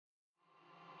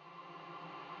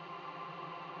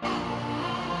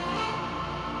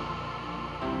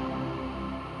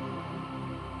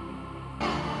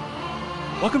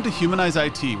Welcome to Humanize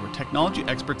IT, where technology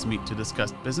experts meet to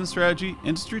discuss business strategy,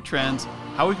 industry trends,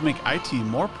 how we can make IT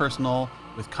more personal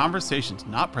with conversations,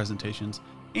 not presentations,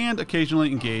 and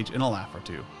occasionally engage in a laugh or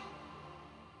two.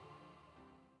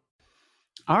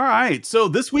 All right, so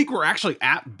this week we're actually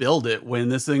at Build It when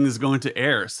this thing is going to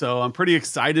air. So I'm pretty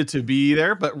excited to be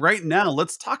there. But right now,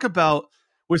 let's talk about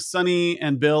with Sunny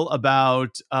and Bill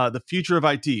about the future of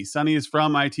IT. Sunny is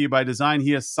from IT by Design.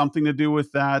 He has something to do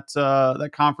with that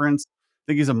conference.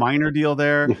 I think he's a minor deal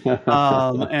there.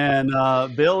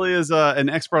 And Bill is an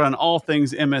expert on all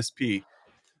things MSP.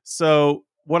 So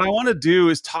what I want to do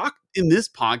is talk in this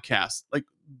podcast. Like,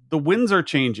 the winds are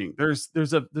changing. There's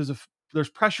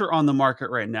pressure on the market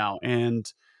right now, and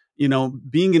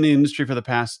being in the industry for the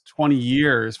past 20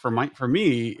 years for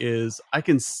me is I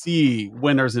can see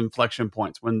when there's inflection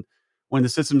points, when the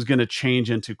system's going to change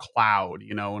into cloud.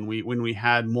 When we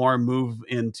had more move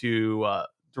into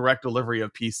direct delivery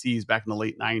of PCs back in the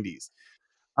late 90s.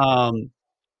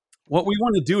 What we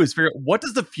want to do is figure out, what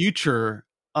does the future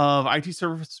of IT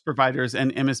service providers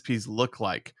and MSPs look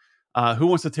like? Who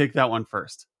wants to take that one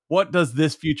first? What does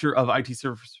this future of IT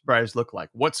service providers look like?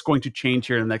 What's going to change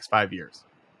here in the next 5 years?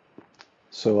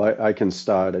 So I can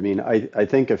start. I mean, I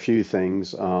think a few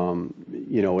things,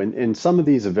 and some of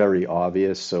these are very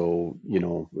obvious. So,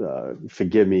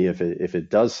 forgive me if it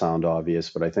does sound obvious,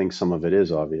 but I think some of it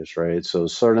is obvious, right? So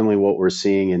certainly what we're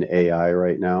seeing in AI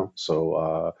right now.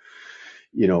 So,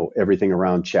 everything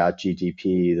around Chat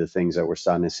GTP, the things that we're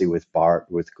starting to see with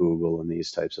BART, with Google, and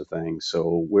these types of things.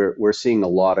 So we're seeing a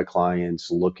lot of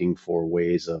clients looking for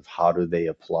ways of how do they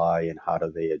apply and how do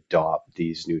they adopt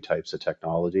these new types of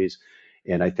technologies.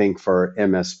 And I think for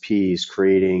MSPs,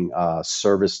 creating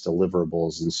service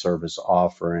deliverables and service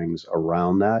offerings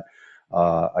around that,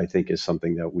 I think is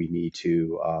something that we need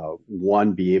to,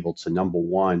 be able to, number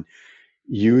one,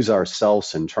 use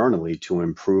ourselves internally to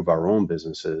improve our own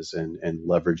businesses and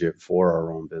leverage it for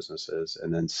our own businesses.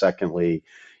 And then secondly,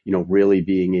 really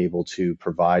being able to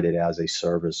provide it as a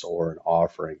service or an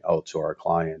offering out to our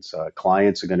clients.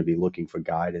 Clients are going to be looking for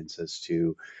guidance as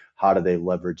to how do they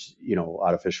leverage,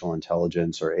 artificial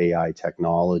intelligence or AI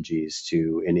technologies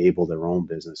to enable their own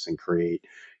business and create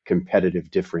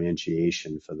competitive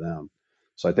differentiation for them.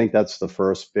 So I think that's the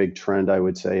first big trend, I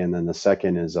would say. And then the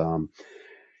second is, I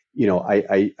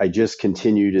just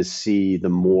continue to see the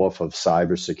morph of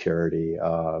cybersecurity,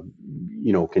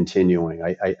 continuing.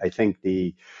 I think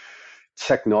the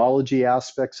technology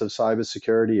aspects of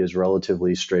cybersecurity is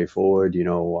relatively straightforward.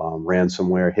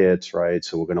 Ransomware hits, right?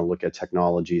 So we're going to look at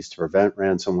technologies to prevent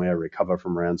ransomware, recover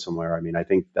from ransomware. I mean, I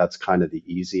think that's kind of the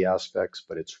easy aspects,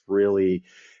 but it's really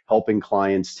helping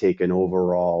clients take an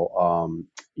overall,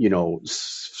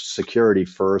 security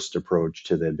first approach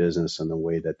to their business and the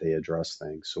way that they address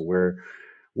things. So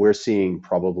we're seeing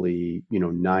probably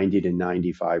 90 to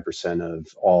 95% of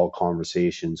all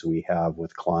conversations we have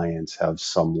with clients have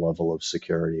some level of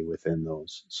security within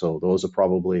those. So those are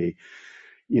probably,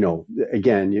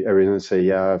 again, everyone's going to say,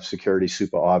 yeah, security is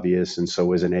super obvious, and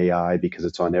so is an AI because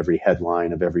it's on every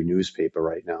headline of every newspaper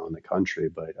right now in the country.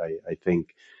 But I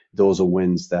think those are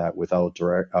wins that without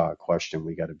direct question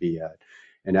we got to be at.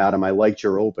 And Adam, I liked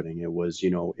your opening. It was,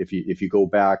 if you go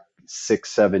back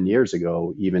 6-7 years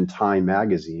ago, even Time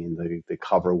magazine, the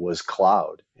cover was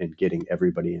cloud and getting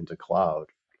everybody into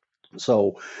cloud.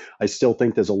 So I still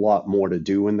think there's a lot more to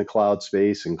do in the cloud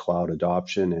space and cloud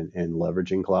adoption and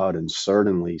leveraging cloud. And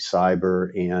certainly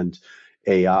cyber and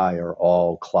AI are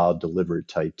all cloud delivered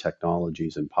type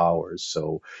technologies and powers.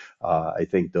 So I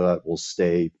think that will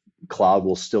stay. Cloud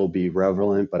will still be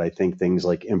relevant, but I think things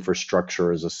like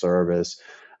infrastructure as a service,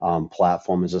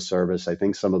 platform as a service, I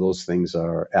think some of those things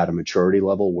are at a maturity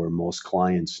level where most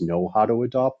clients know how to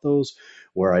adopt those,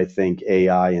 where I think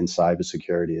AI and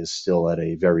cybersecurity is still at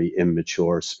a very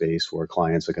immature space where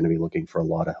clients are going to be looking for a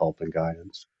lot of help and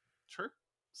guidance. Sure.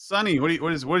 Sunny,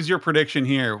 what is your prediction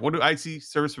here? What do IT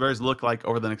service providers look like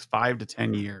over the next 5 to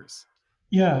 10 years?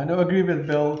 Yeah, no, agree with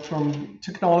Bill. From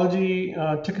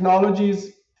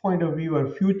technology's point of view, or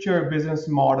future business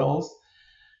models,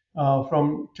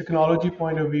 from technology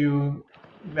point of view,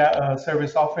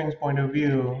 service offerings point of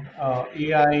view,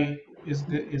 AI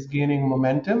is gaining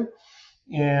momentum,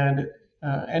 and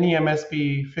any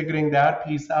MSP figuring that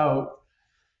piece out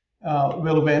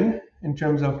will win in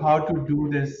terms of how to do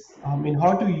this,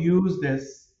 how to use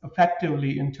this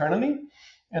effectively internally,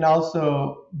 and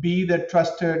also be the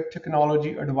trusted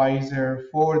technology advisor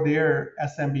for their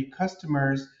SMB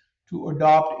customers to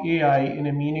adopt AI in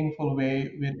a meaningful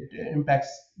way that impacts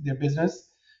their business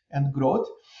and growth.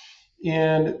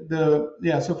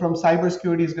 So from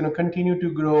cybersecurity is going to continue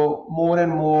to grow more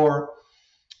and more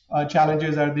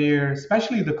challenges are there,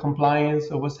 especially the compliance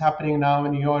of what's happening now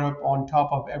in Europe on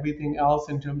top of everything else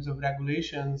in terms of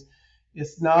regulations.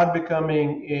 It's not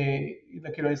becoming a,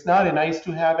 like, it's not a nice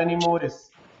to have anymore. It's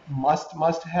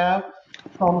must have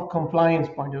from a compliance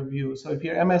point of view. So if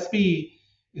you're MSP,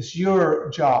 it's your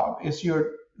job, it's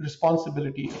your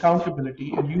responsibility,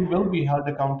 accountability, and you will be held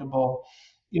accountable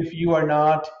if you are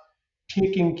not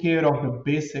taking care of the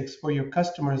basics for your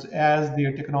customers as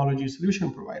their technology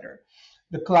solution provider.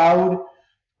 The cloud,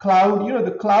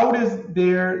 the cloud is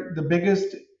there. The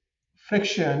biggest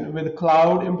friction with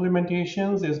cloud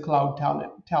implementations is cloud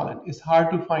talent. It's hard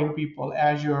to find people.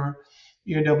 Azure,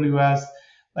 AWS,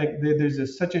 like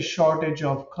such a shortage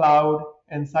of cloud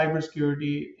and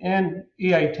cybersecurity and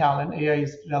AI talent. AI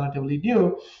is relatively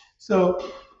new.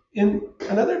 So in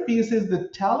another piece is the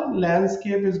talent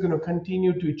landscape is going to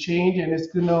continue to change, and it's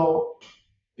going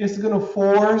to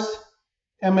force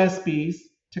MSPs,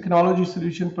 technology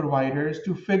solution providers,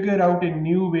 to figure out a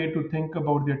new way to think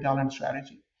about their talent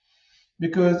strategy.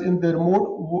 Because in the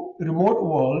remote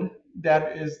world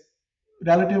that is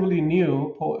relatively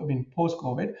new, post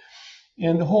COVID,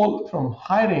 and the whole from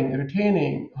hiring,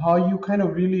 retaining, how you kind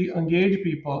of really engage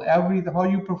people, how you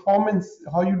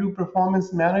do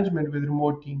performance management with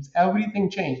remote teams,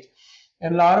 everything changed,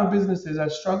 and a lot of businesses are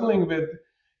struggling with,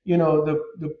 the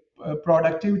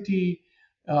productivity,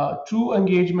 true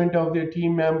engagement of their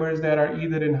team members that are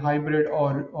either in hybrid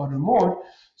or remote.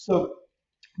 So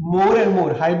more and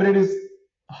more hybrid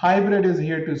is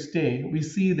here to stay. We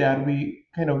see that, we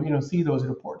kind of see those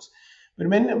reports. But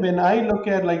when I look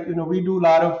at, like, we do a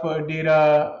lot of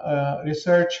data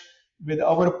research with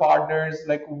our partners,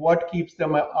 like what keeps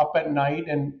them up at night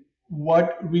and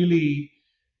what really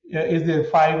is their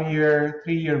 5-year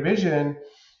 3-year vision.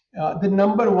 The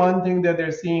number one thing that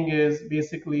they're seeing is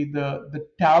basically the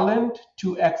talent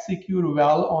to execute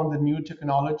well on the new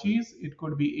technologies. It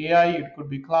could be AI, it could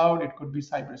be cloud, it could be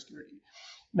cybersecurity.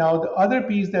 Now, the other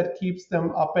piece that keeps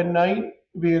them up at night,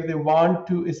 where they want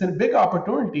to, it's a big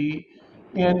opportunity,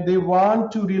 and they want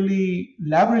to really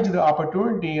leverage the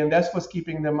opportunity, and that's what's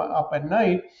keeping them up at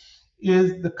night,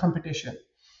 is the competition.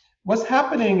 What's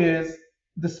happening is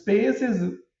the space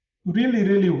is really,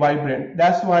 really vibrant.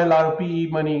 That's why a lot of PE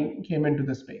money came into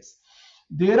the space.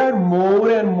 There are more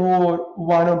and more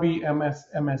wannabe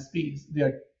MSPs.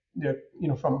 They're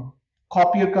from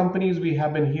copier companies. We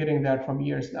have been hearing that from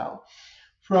years now.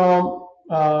 From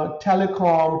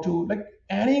telecom to, like,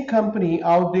 any company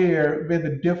out there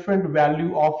with different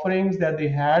value offerings that they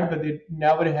had, but they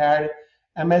never had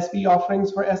MSP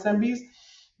offerings for SMBs,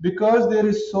 because there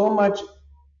is so much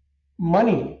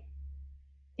money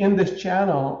in this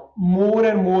channel. More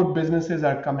and more businesses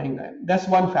are coming in. That's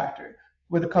one factor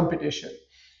with the competition.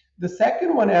 The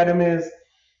second one, Adam, is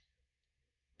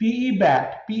PE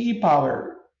backed, PE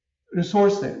power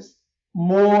resources,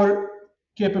 more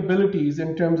capabilities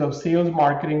in terms of sales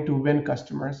marketing to win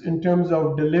customers, in terms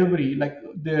of delivery, like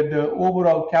the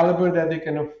overall caliber that they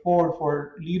can afford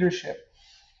for leadership.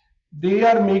 They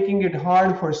are making it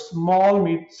hard for smaller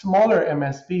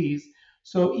MSPs.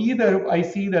 So either I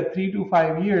see that 3 to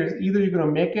 5 years, either you're going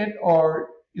to make it, or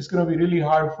it's going to be really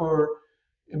hard for.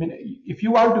 I mean, if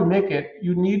you want to make it,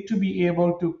 you need to be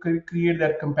able to create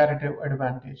that competitive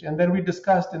advantage. And then we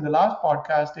discussed in the last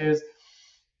podcast is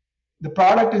the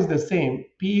product is the same.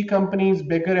 PE companies,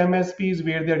 bigger MSPs,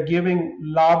 where they're giving a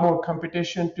lot more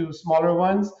competition to smaller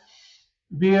ones,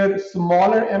 where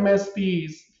smaller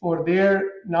MSPs, for their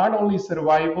not only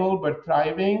survival but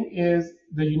thriving, is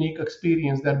the unique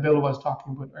experience that Bill was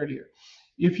talking about earlier.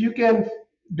 If you can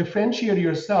differentiate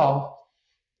yourself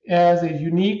as a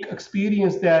unique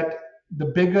experience that the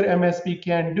bigger MSP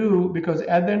can do, because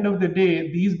at the end of the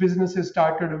day, these businesses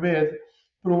started with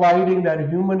providing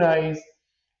that humanized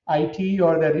IT,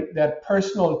 or that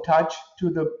personal touch to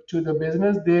the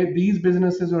business. These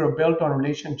businesses were built on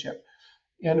relationship,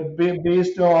 and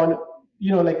based on,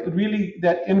 like, really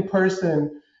that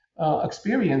in-person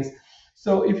experience.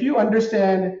 So if you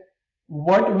understand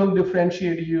what will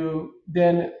differentiate you,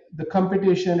 then the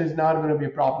competition is not going to be a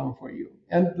problem for you.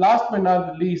 And last but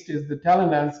not least is the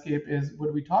talent landscape. Is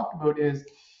what we talked about is,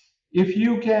 if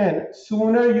you can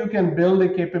sooner, you can build a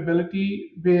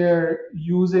capability where,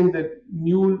 using the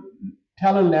new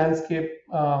talent landscape,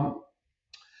 the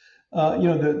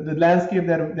landscape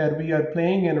that we are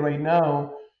playing in right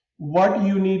now, what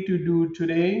you need to do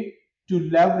today to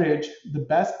leverage the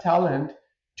best talent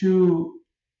to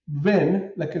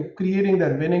win, like creating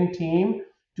that winning team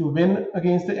to win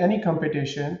against any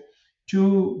competition,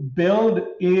 to build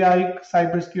AI,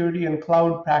 cybersecurity, and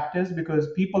cloud practice,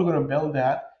 because people are going to build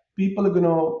that, people are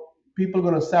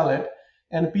going to sell it,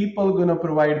 and people are going to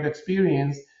provide the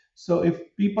experience. So if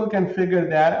people can figure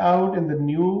that out in the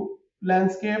new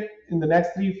landscape in the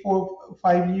next 3, 4,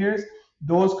 5 years,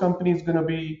 those companies going to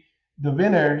be the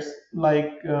winners,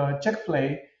 like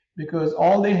Chick-fil-A, because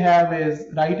all they have is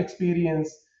right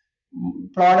experience.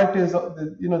 Product is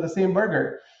the same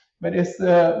burger, but it's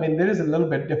I mean there is a little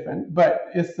bit different, but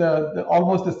it's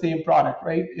almost the same product,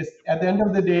 right? It's at the end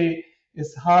of the day,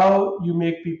 it's how you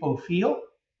make people feel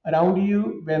around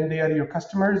you when they are your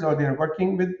customers or they're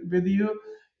working with you,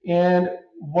 and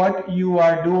what you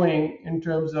are doing in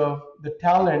terms of the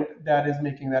talent that is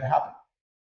making that happen.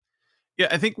 Yeah,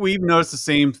 I think we've noticed the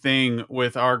same thing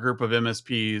with our group of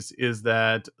MSPs is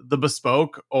that the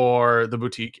bespoke or the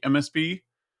boutique MSP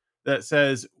that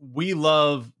says we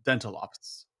love dental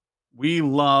offices. We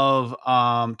love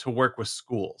to work with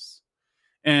schools.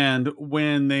 And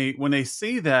when they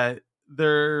say that,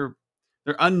 they're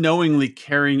unknowingly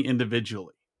caring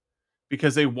individually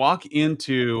because they walk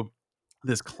into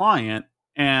this client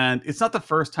and it's not the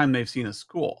first time they've seen a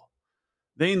school.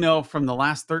 They know from the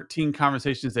last 13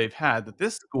 conversations they've had that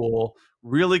this school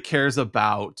really cares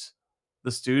about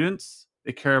the students.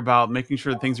 They care about making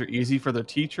sure that things are easy for their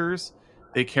teachers.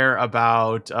 They care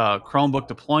about Chromebook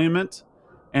deployment,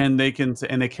 and they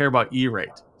care about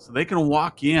E-rate. So they can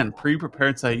walk in pre-prepared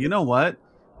and say, you know what,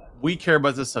 we care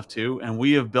about this stuff too, and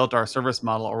we have built our service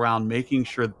model around making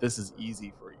sure that this is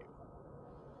easy for you.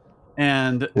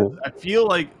 And Yeah. I feel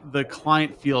like the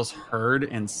client feels heard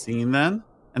and seen then,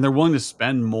 and they're willing to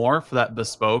spend more for that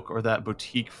bespoke or that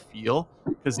boutique feel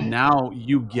because now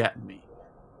you get me.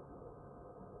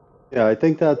 Yeah, I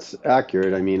think that's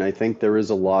accurate. I mean, I think there is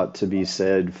a lot to be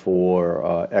said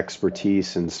for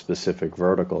expertise in specific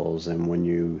verticals, and when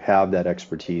you have that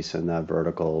expertise in that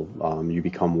vertical, you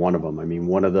become one of them. I mean,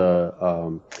 one of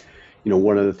the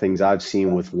things I've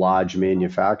seen with large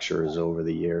manufacturers over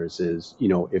the years is,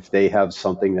 if they have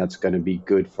something that's going to be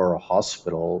good for a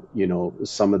hospital,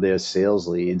 some of their sales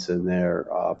leads and their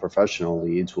professional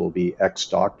leads will be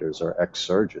ex-doctors or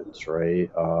ex-surgeons, right?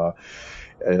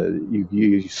 You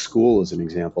use school as an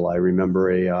example. I remember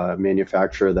a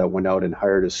manufacturer that went out and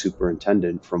hired a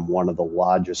superintendent from one of the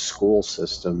largest school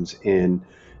systems in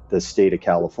the state of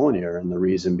California. And the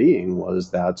reason being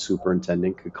was that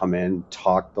superintendent could come in,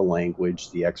 talk the language,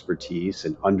 the expertise,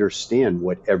 and understand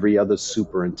what every other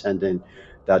superintendent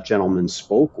that gentleman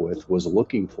spoke with was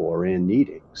looking for and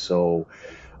needing. So,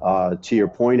 to your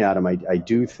point, Adam, I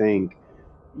do think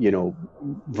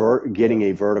getting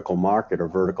a vertical market or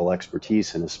vertical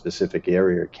expertise in a specific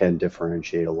area can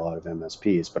differentiate a lot of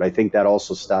MSPs. But I think that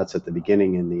also starts at the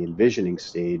beginning in the envisioning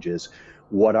stage is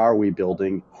what are we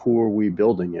building? Who are we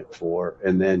building it for?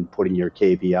 And then putting your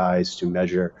KPIs to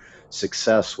measure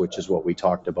success, which is what we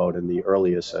talked about in the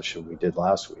earlier session we did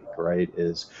last week, right?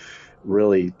 Is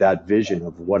really that vision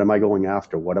of what am I going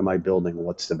after? What am I building?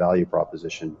 What's the value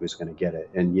proposition? Who's going to get it?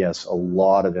 And yes, a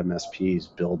lot of MSPs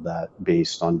build that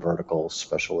based on vertical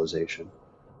specialization.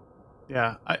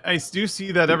 Yeah, I do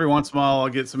see that every once in a while. I'll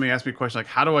get somebody ask me a question like,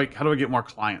 how do I get more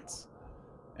clients?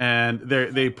 And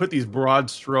they put these broad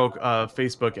stroke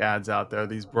Facebook ads out there,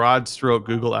 these broad stroke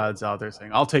Google ads out there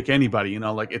saying, "I'll take anybody."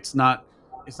 Like it's not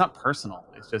personal.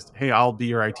 It's just, "Hey, I'll be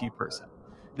your IT person."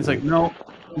 It's like, no,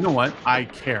 you know what? I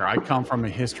care. I come from a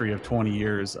history of 20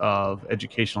 years of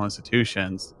educational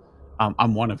institutions.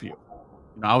 I'm one of you.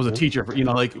 I was a Yeah. teacher for,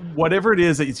 like whatever it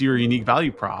is that is your unique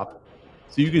value prop,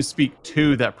 so you can speak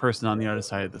to that person on the other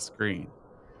side of the screen.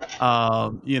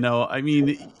 I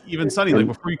mean, even Sunny, like And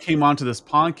before you came onto this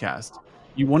podcast,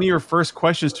 one of your first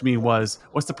questions to me was,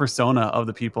 "What's the persona of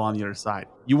the people on the other side?"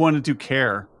 You wanted to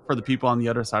care for the people on the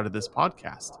other side of this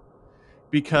podcast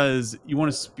because you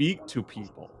want to speak to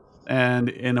people and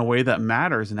in a way that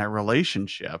matters in that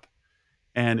relationship.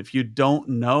 And if you don't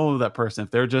know that person,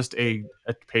 if they're just a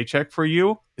paycheck for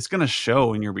you, it's going to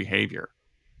show in your behavior.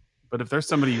 But if there's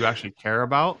somebody you actually care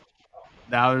about,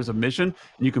 now there's a mission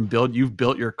and you've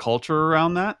built your culture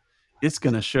around that. It's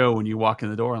going to show when you walk in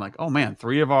the door and like, oh man,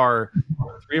 three of our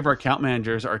account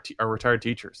managers are retired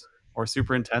teachers or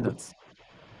superintendents.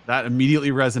 That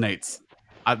immediately resonates.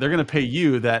 They're going to pay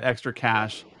you that extra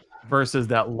cash versus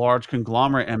that large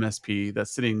conglomerate MSP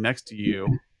that's sitting next to you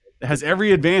that has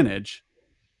every advantage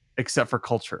except for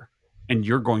culture. And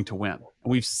you're going to win.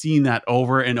 And we've seen that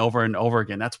over and over and over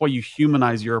again. That's why you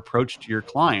humanize your approach to your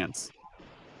clients.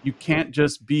 You can't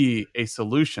just be a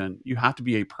solution. You have to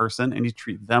be a person and you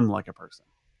treat them like a person.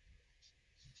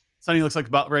 Sonny looks like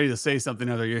about ready to say something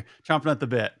other. You're chomping at the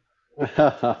bit.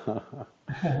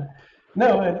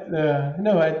 No,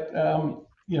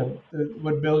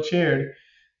 what Bill shared.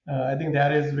 I think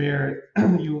that is where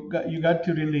you got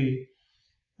to really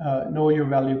know your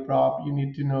value prop. You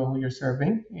need to know who you're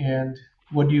serving, and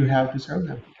what do you have to serve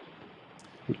them?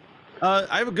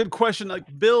 I have a good question.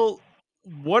 Like, Bill,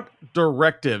 what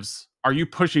directives are you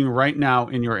pushing right now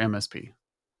in your MSP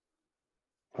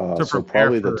to So prepare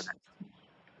probably for? the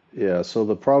Yeah, so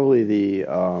the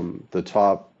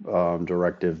top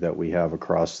directive that we have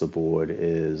across the board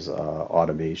is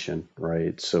automation,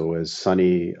 right? So as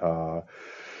Sunny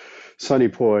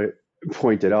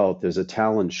pointed out, there's a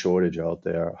talent shortage out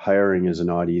there. Hiring is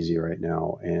not easy right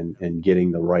now, and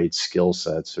getting the right skill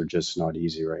sets are just not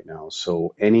easy right now.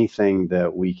 So anything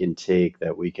that we can take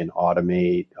that we can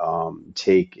automate,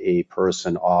 take a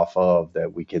person off of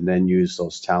that we can then use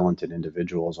those talented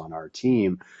individuals on our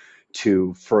team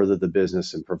to further the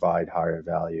business and provide higher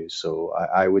value. So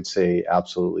I would say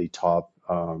absolutely top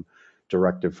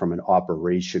directive from an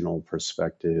operational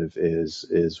perspective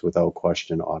is without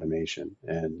question automation.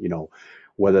 And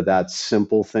whether that's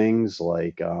simple things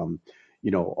like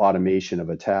automation of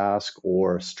a task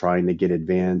or trying to get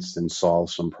advanced and solve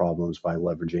some problems by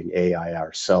leveraging AI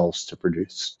ourselves to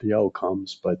produce the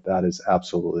outcomes. But that is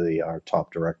absolutely our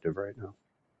top directive right now.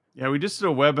 Yeah, we just did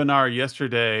a webinar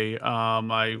yesterday.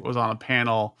 I was on a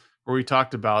panel where we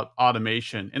talked about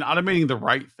automation and automating the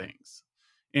right things.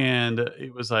 And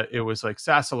it was like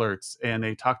SaaS alerts, and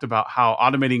they talked about how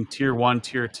automating tier one,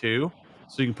 tier two,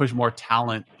 so you can push more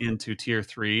talent into tier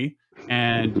three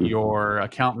and Mhm. your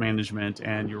account management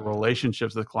and your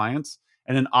relationships with clients,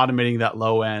 and then automating that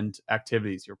low end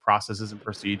activities, your processes and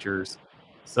procedures,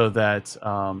 so that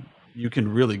you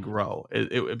can really grow.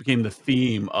 It became the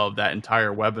theme of that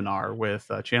entire webinar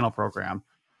with channel program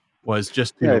was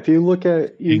just Yeah, to if you look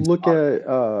at things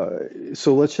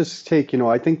so let's just take,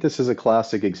 I think this is a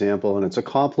classic example, and it's a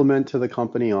compliment to the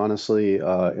company, honestly, in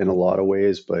a lot of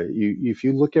ways. But if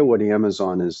you look at what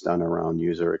Amazon has done around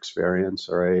user experience,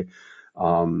 all right,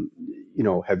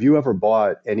 have you ever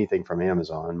bought anything from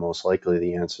Amazon? Most likely,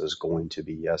 the answer is going to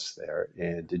be yes there.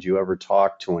 And did you ever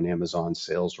talk to an Amazon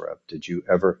sales rep? Did you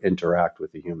ever interact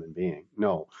with a human being?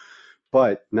 No.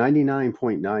 But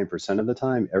 99.9% of the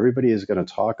time, everybody is going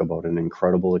to talk about an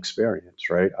incredible experience,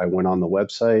 right? I went on the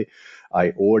website, I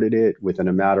ordered it within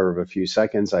a matter of a few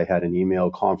seconds. I had an email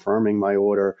confirming my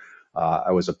order.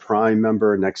 I was a Prime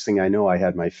member. Next thing I know, I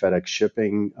had my FedEx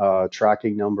shipping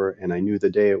tracking number, and I knew the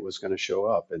day it was going to show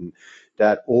up. And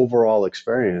that overall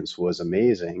experience was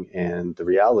amazing. And the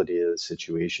reality of the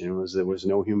situation was there was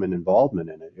no human involvement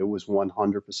in it. It was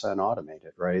 100%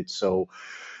 automated, right? So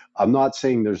I'm not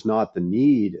saying there's not the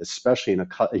need, especially in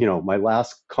my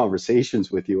last conversations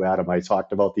with you, Adam, I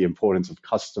talked about the importance of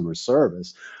customer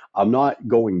service. I'm not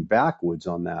going backwards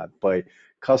on that, but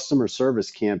customer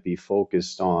service can't be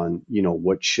focused on,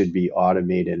 what should be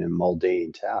automated and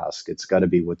mundane tasks. It's got to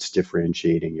be what's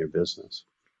differentiating your business.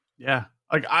 Yeah.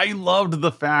 Like, I loved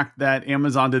the fact that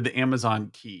Amazon did the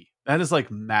Amazon key. That is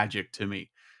like magic to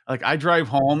me. Like, I drive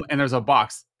home and there's a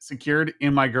box secured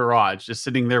in my garage just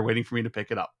sitting there waiting for me to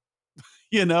pick it up,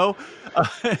 you know?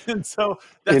 And so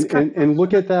that's And, kind and and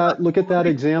look at that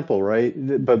example, right?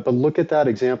 But look at that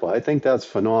example. I think that's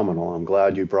phenomenal. I'm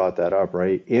glad you brought that up,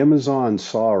 right? Amazon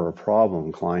saw a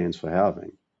problem clients were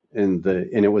having. And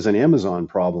it was an Amazon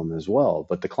problem as well,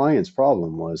 but the client's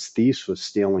problem was thieves were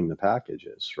stealing the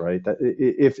packages, right?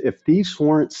 If thieves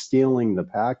weren't stealing the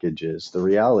packages, the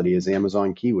reality is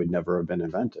Amazon Key would never have been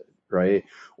invented, right?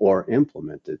 Or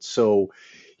implemented. So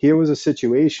here was a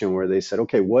situation where they said,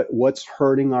 okay, what's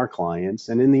hurting our clients?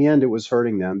 And in the end, it was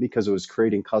hurting them because it was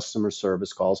creating customer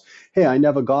service calls. Hey, I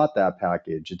never got that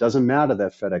package. It doesn't matter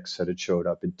that FedEx said it showed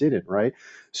up. It didn't, right?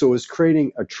 So it was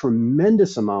creating a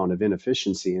tremendous amount of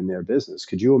inefficiency in their business.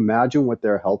 Could you imagine what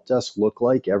their help desk looked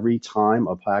like every time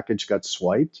a package got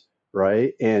swiped?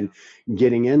 Right. And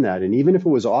getting in that. And even if it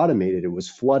was automated, it was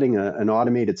flooding an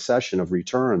automated session of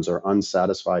returns or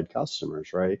unsatisfied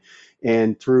customers. Right.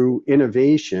 And through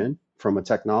innovation from a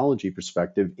technology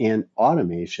perspective and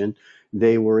automation,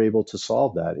 they were able to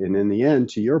solve that. And in the end,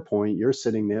 to your point, you're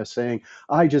sitting there saying,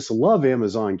 I just love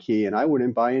Amazon Key and I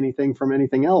wouldn't buy anything from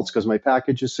anything else because my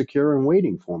package is secure and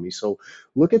waiting for me. So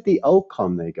look at the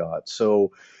outcome they got.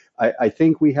 So I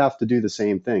think we have to do the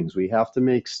same things. We have to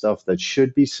make stuff that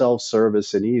should be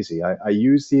self-service and easy. I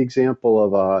use the example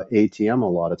of ATM a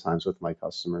lot of times with my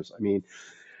customers. I mean,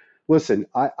 listen,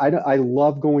 I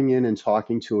love going in and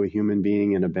talking to a human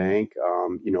being in a bank.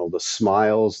 The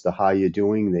smiles, the how you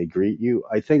doing, they greet you.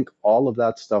 I think all of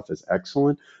that stuff is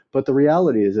excellent. But the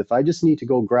reality is, if I just need to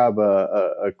go grab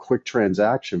a quick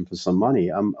transaction for some money,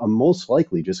 I'm most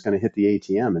likely just going to hit the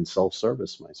ATM and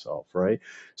self-service myself, right?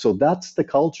 So that's the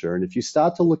culture. And if you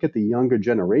start to look at the younger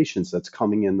generations that's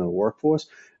coming in the workforce,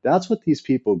 that's what these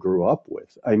people grew up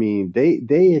with. I mean,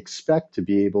 they expect to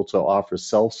be able to offer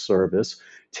self-service,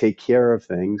 take care of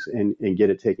things, and get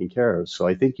it taken care of. So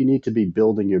I think you need to be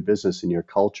building your business and your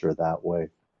culture that way.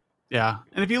 Yeah.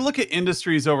 And if you look at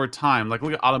industries over time, like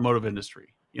look at automotive industry,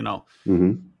 Hmm.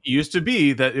 it used to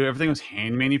be that everything was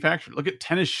hand manufactured. Look at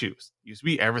tennis shoes. It used to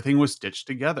be everything was stitched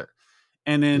together.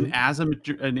 And then as an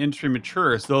industry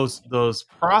matures, those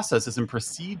processes and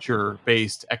procedure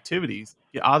based activities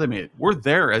get automated. We're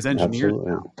there as engineers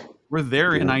Absolutely. now. We're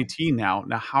there in Yeah. IT now.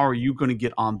 Now, how are you going to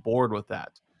get on board with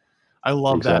that? I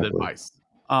love that Exactly. advice.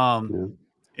 Um,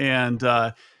 Yeah.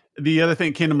 and the other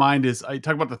thing that came to mind is I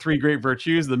talk about the three great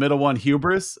virtues. The middle one,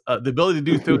 hubris, the ability to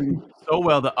do things so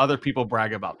well that other people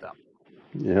brag about them.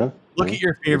 Yeah. Look Yeah. at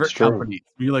your It's favorite true. companies.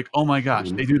 You're like, oh my gosh,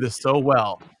 Mhm. they do this so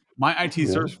well. My IT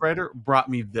Yeah. service provider brought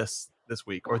me this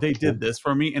week, or they Yeah. did this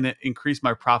for me, and it increased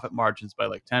my profit margins by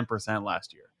like 10%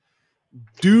 last year.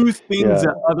 Do things Yeah.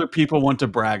 that other people want to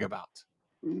brag about.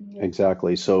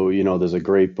 Exactly. So, there's a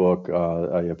great book.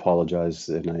 I apologize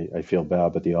and I feel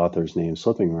bad, but the author's name's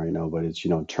slipping right now. But it's,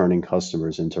 turning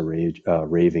customers into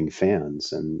raving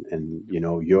fans. And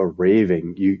you're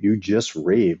raving. You just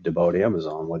raved about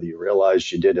Amazon, whether you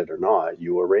realized you did it or not.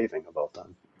 You were raving about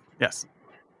them. Yes.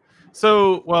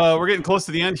 So we're getting close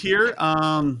to the end here.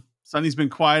 Sunny's been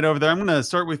quiet over there. I'm going to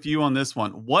start with you on this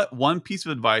one. What one piece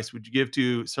of advice would you give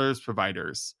to service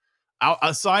providers,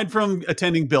 aside from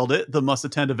attending Build It, the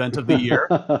must-attend event of the year,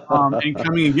 and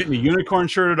coming and getting a unicorn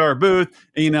shirt at our booth,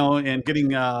 and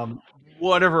getting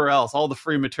whatever else, all the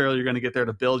free material you're going to get there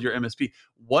to build your MSP?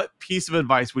 What piece of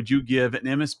advice would you give an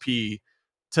MSP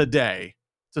today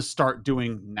to start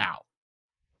doing now?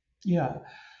 Yeah.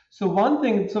 So one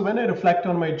thing, so when I reflect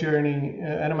on my journey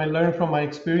and I learn from my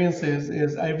experiences,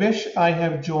 is I wish I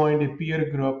have joined a peer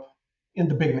group in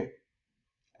the beginning,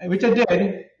 which I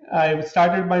did. I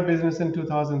started my business in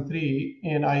 2003,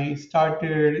 and I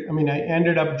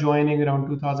ended up joining around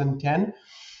 2010.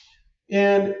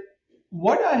 And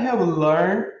what I have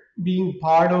learned being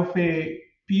part of a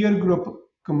peer group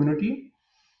community,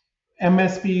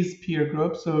 MSPs peer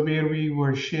group, so where we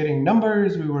were sharing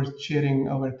numbers, we were sharing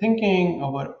our thinking,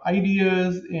 our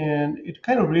ideas, and it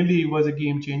kind of really was a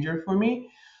game changer for me.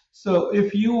 So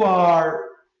if you are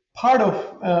part of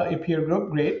a peer group,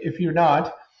 great. If you're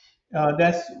not,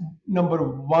 that's number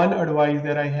one advice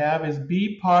that I have is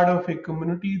be part of a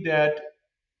community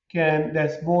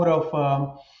that's more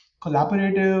of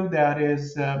collaborative, that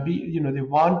is they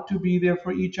want to be there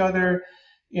for each other,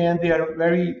 and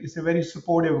it's a very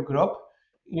supportive group.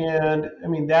 And I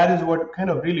mean, that is what kind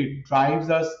of really drives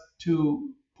us to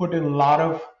put in a lot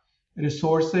of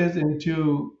resources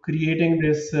into creating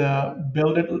this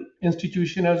build it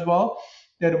institution as well,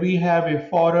 that we have a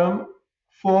forum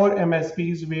for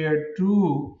MSPs where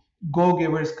true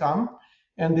go-givers come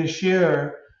and they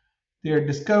share their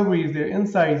discoveries, their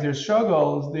insights, their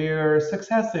struggles, their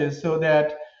successes, so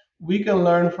that we can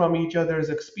learn from each other's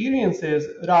experiences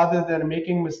rather than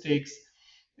making mistakes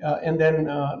and then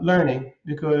learning.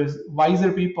 Because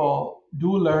wiser people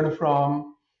do learn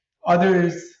from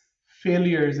others'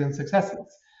 failures and successes.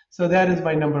 So that is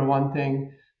my number one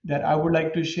thing that I would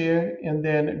like to share. And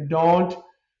then don't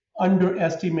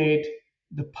underestimate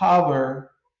the power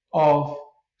of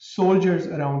soldiers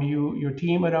around you, your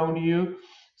team around you.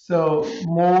 So,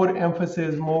 more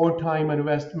emphasis, more time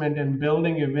investment in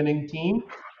building a winning team,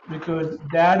 because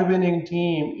that winning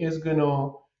team is going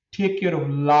to take care of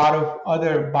a lot of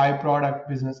other byproduct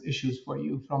business issues for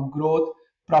you, from growth,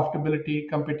 profitability,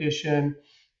 competition,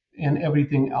 and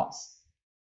everything else.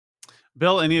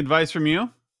 Bill, any advice from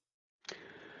you?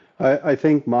 I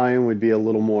think mine would be a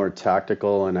little more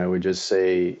tactical, and I would just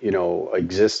say,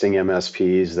 existing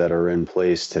MSPs that are in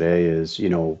place today is,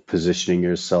 positioning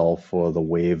yourself for the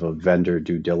wave of vendor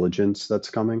due diligence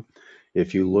that's coming.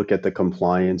 If you look at the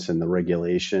compliance and the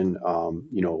regulation,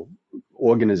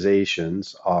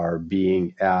 organizations are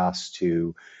being asked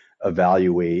to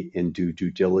evaluate and do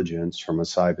due diligence from a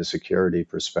cybersecurity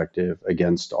perspective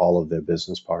against all of their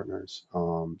business partners.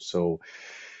 So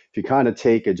if you kind of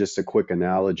take just a quick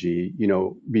analogy,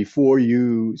 before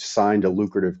you signed a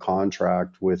lucrative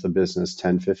contract with a business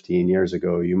 10, 15 years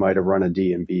ago, you might have run a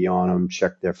D&B on them,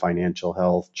 checked their financial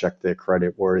health, checked their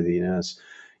credit worthiness,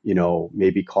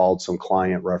 maybe called some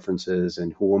client references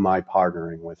and who am I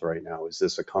partnering with right now? Is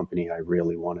this a company I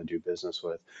really want to do business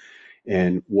with?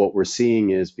 And what we're seeing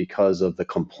is because of the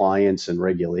compliance and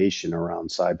regulation around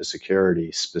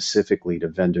cybersecurity, specifically to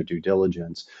vendor due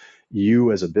diligence,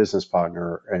 you as a business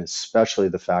partner, and especially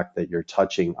the fact that you're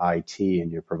touching IT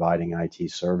and you're providing IT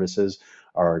services,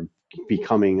 are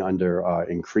becoming under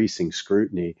increasing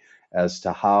scrutiny as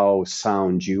to how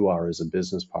sound you are as a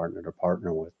business partner to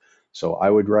partner with. So I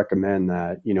would recommend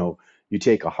that, you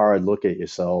take a hard look at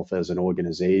yourself as an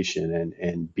organization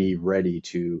and be ready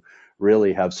to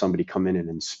really have somebody come in and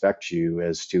inspect you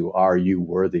as to, are you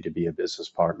worthy to be a business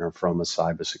partner from a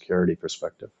cybersecurity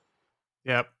perspective?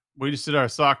 Yep. We just did our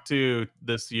SOC 2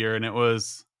 this year, and it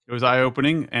was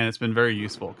eye-opening, and it's been very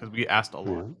useful because we asked a lot.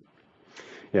 Yeah.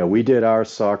 Yeah, we did our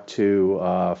SOC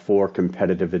 2 for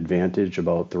competitive advantage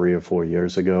about 3 or 4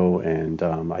 years ago, and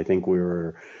I think we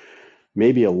were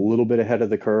maybe a little bit ahead of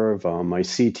the curve. My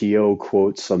CTO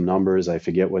quotes some numbers, I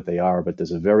forget what they are, but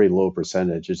there's a very low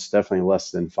percentage. It's definitely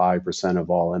less than 5% of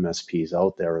all MSPs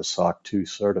out there are SOC 2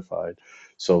 certified.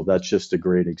 So that's just a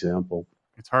great example.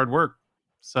 It's hard work.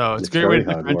 So it's a It's great way very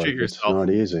to hard differentiate work. It's yourself. not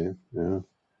easy. Yeah.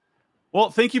 Well,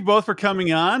 thank you both for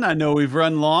coming on. I know we've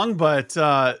run long, but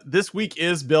this week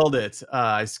is Build It.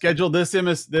 I scheduled this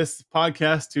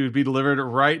podcast to be delivered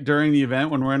right during the event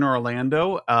when we're in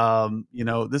Orlando.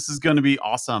 This is going to be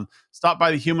awesome. Stop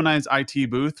by the Humanized IT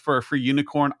booth for a free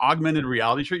unicorn augmented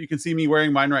reality shirt. You can see me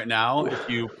wearing mine right now. If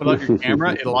you put out your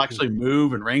camera, it'll actually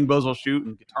move and rainbows will shoot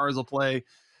and guitars will play.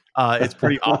 It's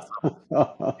pretty awesome.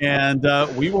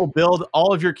 And we will build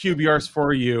all of your QBRs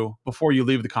for you before you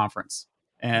leave the conference.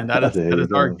 And that There you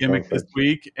is our go. gimmick this Perfect.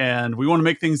 week. And we want to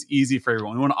make things easy for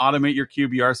everyone. We want to automate your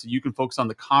QBR so you can focus on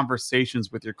the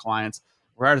conversations with your clients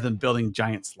rather than building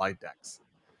giant slide decks.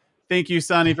 Thank you,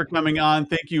 Sonny, for coming on.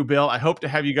 Thank you, Bill. I hope to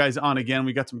have you guys on again.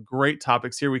 We got some great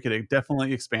topics here we could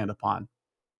definitely expand upon.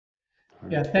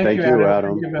 Yeah, Thank you, you, Adam.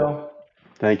 Adam. Thank you, Bill.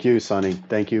 Thank you, Sonny.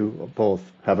 Thank you both.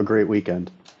 Have a great weekend.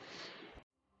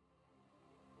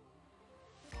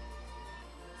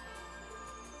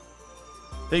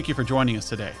 Thank you for joining us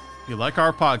today. If you like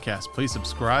our podcast, please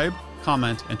subscribe,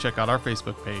 comment, and check out our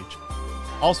Facebook page.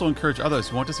 Also encourage others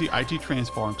who want to see IT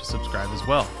transform to subscribe as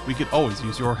well. We could always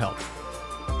use your help.